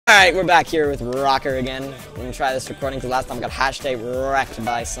Alright, we're back here with Rocker again. We're gonna try this recording because last time I got hashtag wrecked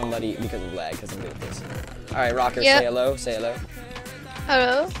by somebody because of lag, because I'm good at this. Alright, Rocker, say hello, say hello.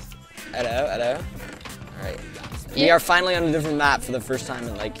 Hello. Hello, hello. Alright. We are finally on a different map for the first time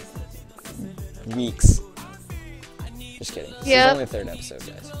in like weeks. Just kidding. This is only the 3rd episode,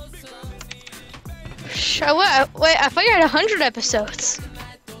 guys. Wait, I thought you had 100 episodes.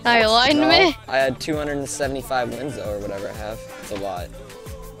 Now you're lying to me? I had 275 wins though, or whatever I have. It's a lot.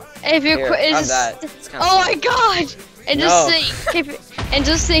 If you have that. It's kind of oh fun. my god! And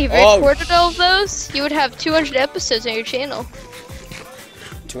just say, if you recorded all of those, you would have 200 episodes on your channel.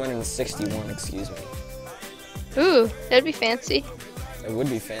 261, excuse me. Ooh, that'd be fancy. It would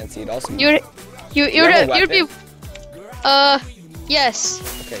be fancy. It'd also be. You'd be. Yes.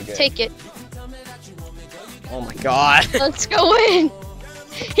 Okay, good. Take it. Oh my god. Let's go in.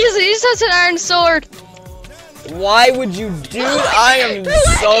 He has an iron sword. Why would you do that? I am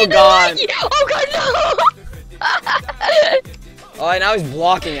so gone. Oh god, no! Oh, now he's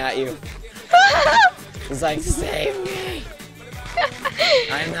blocking at you. He's like, save me.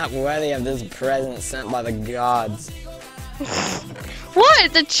 I am not worthy of this present sent by the gods.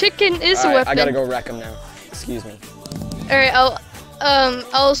 What? The chicken is a weapon. I gotta go wreck him now. Excuse me. Alright, I'll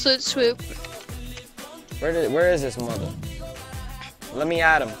also swoop. Where is this mother? Let me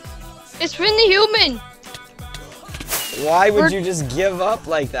at him. It's been the human. Why would you just give up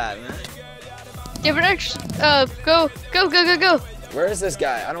like that, man? Give it extra. Go. Where is this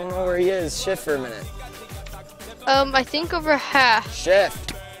guy? I don't know where he is. Shift for a minute. I think over half.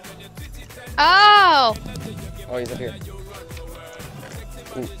 Shift. Ow! Oh, he's up here.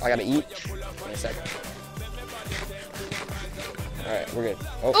 Ooh, I gotta eat. Give me a second. Alright, we're good.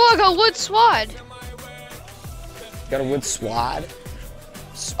 Oh, I got wood swad. Got a wood swad?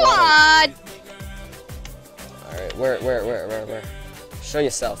 Swad! Alright, where? Show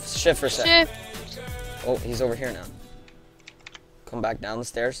yourself. Shift for a second. Shift. Oh, he's over here now. Come back down the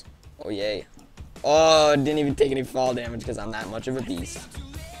stairs. Oh, yay. Oh, didn't even take any fall damage because I'm that much of a beast.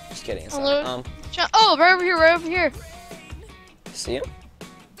 Just kidding. Oh, right over here. See him?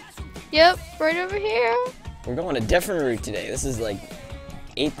 Yep, right over here. We're going a different route today. This is like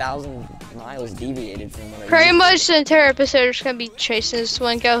 8,000 miles deviated from what I Pretty much the entire episode is going to be chasing this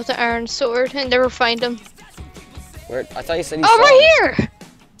one guy with the iron sword and never find him. Where? I thought you said he saw right here!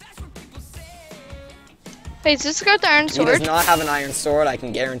 Wait, is this guy with the iron sword? He does not have an iron sword, I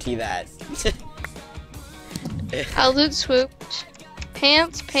can guarantee that. I'll loot swooped.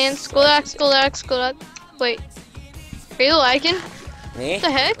 Pants, gold axe. Wait. Are you lagging? Me? What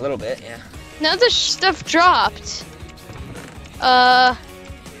the heck? A little bit, yeah. Now the stuff dropped.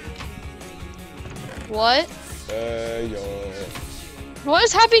 What? What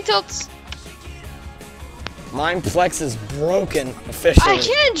is happening to Mineplex is broken, officially. I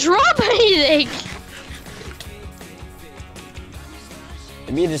can't drop anything!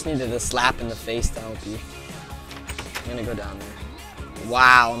 Maybe you just needed a slap in the face to help you. I'm gonna go down there.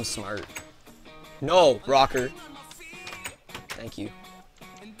 Wow, I'm smart. No, Rocker. Thank you.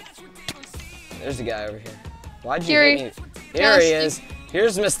 There's the guy over here. Why'd you hit me? Here he is.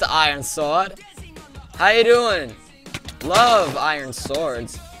 Here's Mr. Iron Sword. How you doing? Love iron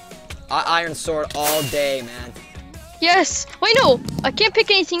swords. Iron sword all day, man. Yes. Wait, no. I can't pick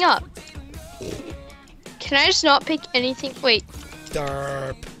anything up. Can I just not pick anything? Wait.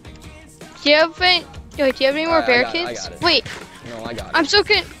 Derp. Do you have any more barricades? I got it. Wait. No, I got it.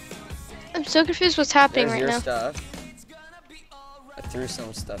 I'm so confused what's happening right now. Stuff. I threw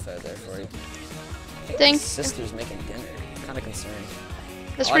some stuff out there for you. Thanks. My sister's making dinner. I'm kind of concerned.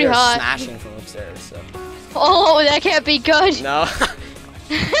 That's pretty hot. Smashing from upstairs, so. Oh, that can't be good. No.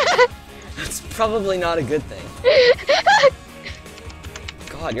 That's probably not a good thing.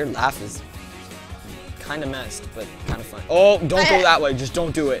 God, your laugh is kind of messed, but kind of fun. Oh, don't go that way. Just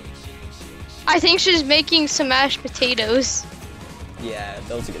don't do it. I think she's making some mashed potatoes. Yeah,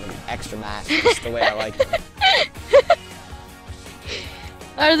 those are gonna be extra mashed. That's the way I like them.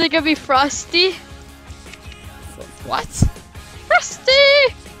 Are they gonna be frosty? What?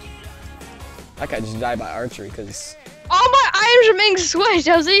 Frosty! That guy just died by archery because. All my items are being switched.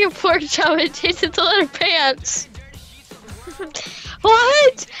 I was eating pork chop and it tasted the leather pants.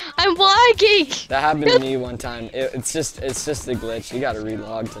 What? I'm lagging. That happened to me one time. It's just a glitch. You gotta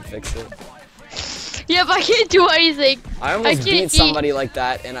relog to fix it. Yep, I can't do anything. I almost beat somebody like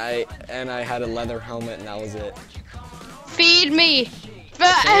that, and I had a leather helmet, and that was it. Feed me.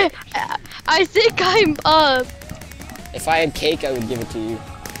 But I think I'm If I had cake, I would give it to you,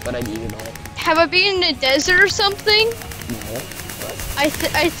 but I'd eat it all. Have I been in a desert or something? No. What? I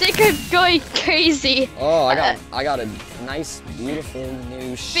think I'm going crazy. Oh, I got a nice, beautiful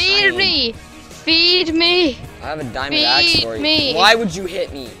new Feed shiny. me! Feed me! I have a diamond axe for you. Me. Why would you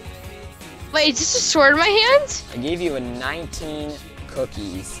hit me? Wait, is this a sword in my hand? I gave you a 19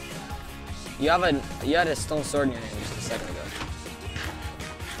 cookies. You had a stone sword in your hand just a second ago.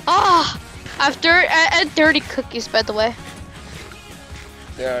 Ah! I had 30 cookies, by the way.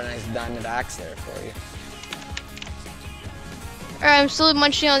 There are a nice diamond axe there for you. Alright, I'm still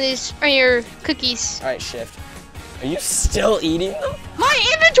munching on your cookies. Alright, Shift. Are you still eating them? My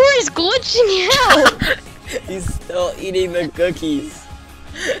inventory is glitching out! He's still eating the cookies.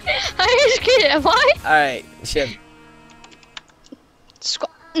 I just kidding, am I? Alright, Shift.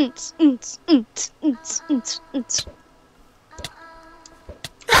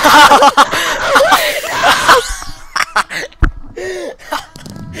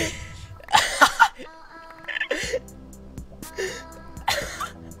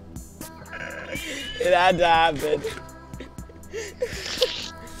 It had to happen.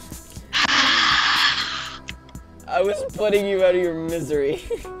 I was putting you out of your misery.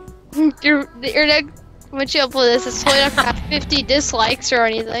 Your neck, once you upload this, it's totally not gonna have 50 dislikes or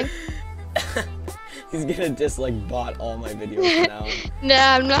anything. He's gonna dislike bot all my videos now.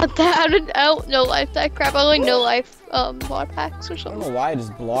 Nah, I'm not that. I don't no life that crap. I only no life mod packs or I don't something. know why I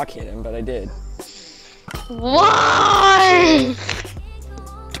just block hit him, but I did. Why?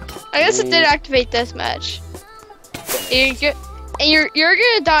 I guess it did activate this match. And you're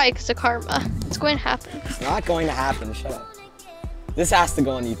gonna die because of karma. It's going to happen. It's not going to happen. Shut up. This has to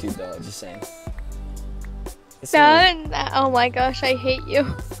go on YouTube though. Just saying. Oh my gosh, I hate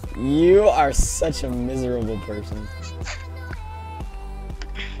you. You are such a miserable person.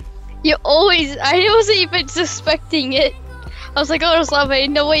 You always. I wasn't even suspecting it. I was like, oh, there's lava.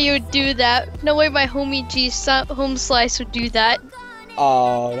 No way you would do that. No way my homie home slice would do that.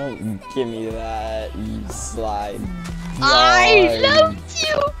 Oh, don't give me that, you slide. I loved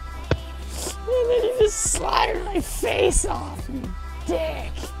you! And then you just slided my face off, you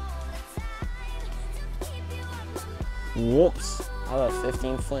dick. Whoops. I have a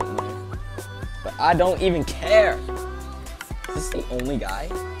 15 flint in there. But I don't even care. Is this the only guy?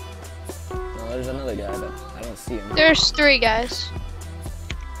 No, there's another guy, but I don't see him. There's 3 guys.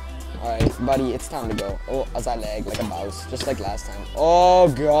 Alright, buddy, it's time to go. Oh, as I lag like a mouse, just like last time. Oh,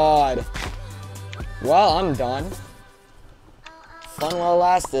 God. Well, I'm done. Fun while it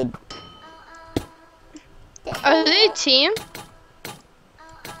lasted. Are they a team?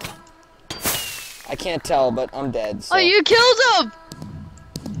 I can't tell, but I'm dead. So. Oh, you killed him!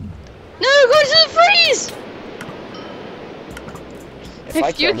 No, go to the freeze! If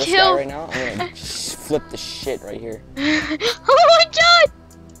I kill this guy right now, I'm gonna flip the shit right here. Oh my god!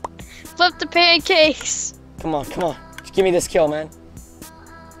 Flip the pancakes. Come on, come on. Just give me this kill, man.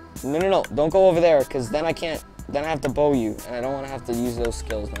 No, no, no. Don't go over there, because then I can't. Then I have to bow you, and I don't want to have to use those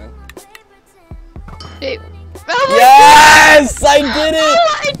skills, man. Wait. Oh yes! I did it! Oh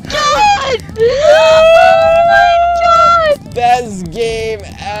my god! Oh my god! Best game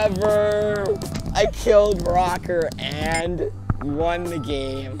ever! I killed Rocker and won the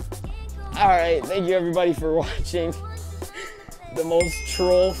game. Alright, thank you everybody for watching. The most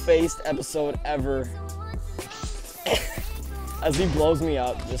troll-faced episode ever. As he blows me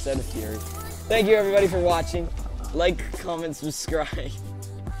up, just out of fury. Thank you everybody for watching. Like, comment, subscribe.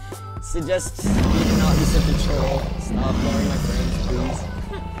 Suggest me to not be such a troll. Stop lowering my frames, please.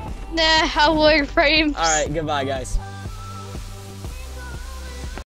 Nah, I'll lower your frames. Alright, goodbye guys.